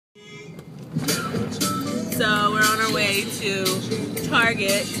So we're on our way to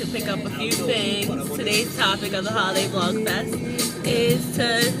Target to pick up a few things. Today's topic of the Holiday Vlog Fest is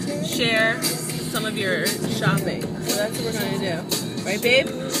to share some of your shopping. So that's what we're going to do. Right, babe?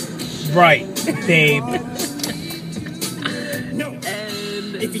 Right, babe.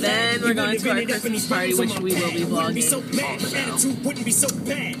 And then we're going to our Christmas party, which we will be vlogging. So yeah.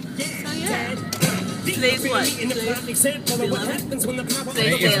 Today's what? Today's the 11th?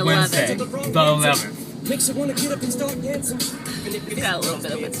 Today's day 11. The 11th. Makes you want to get up and start dancing. It's got a little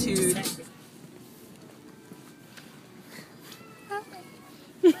bit of a tude.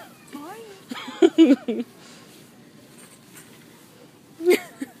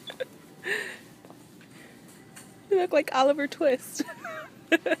 You look like Oliver Twist.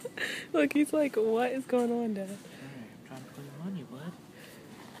 Look, he's like, what is going on, Dad? I'm trying to put it on you, bud.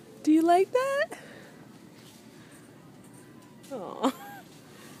 Do you like that? Aww.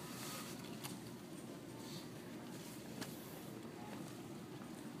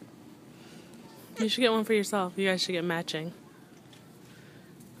 You should get one for yourself. You guys should get matching.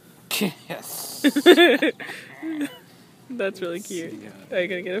 Yes. That's really cute. Are you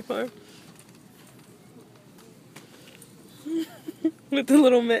gonna get it for him? With the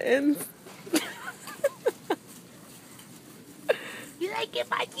little mittens. You like it,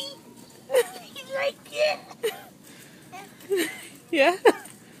 Mikey? You like it? Yeah?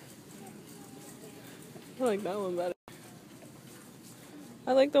 I like that one better.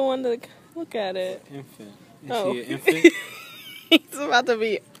 I like the one that... Look at it. Infant. Is Oh. he an infant? He's about to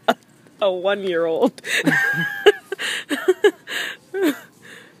be a 1-year-old.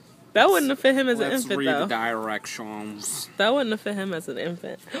 That wouldn't have fit him as an infant, though. Let's read the directions. That wouldn't have fit him as an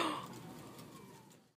infant.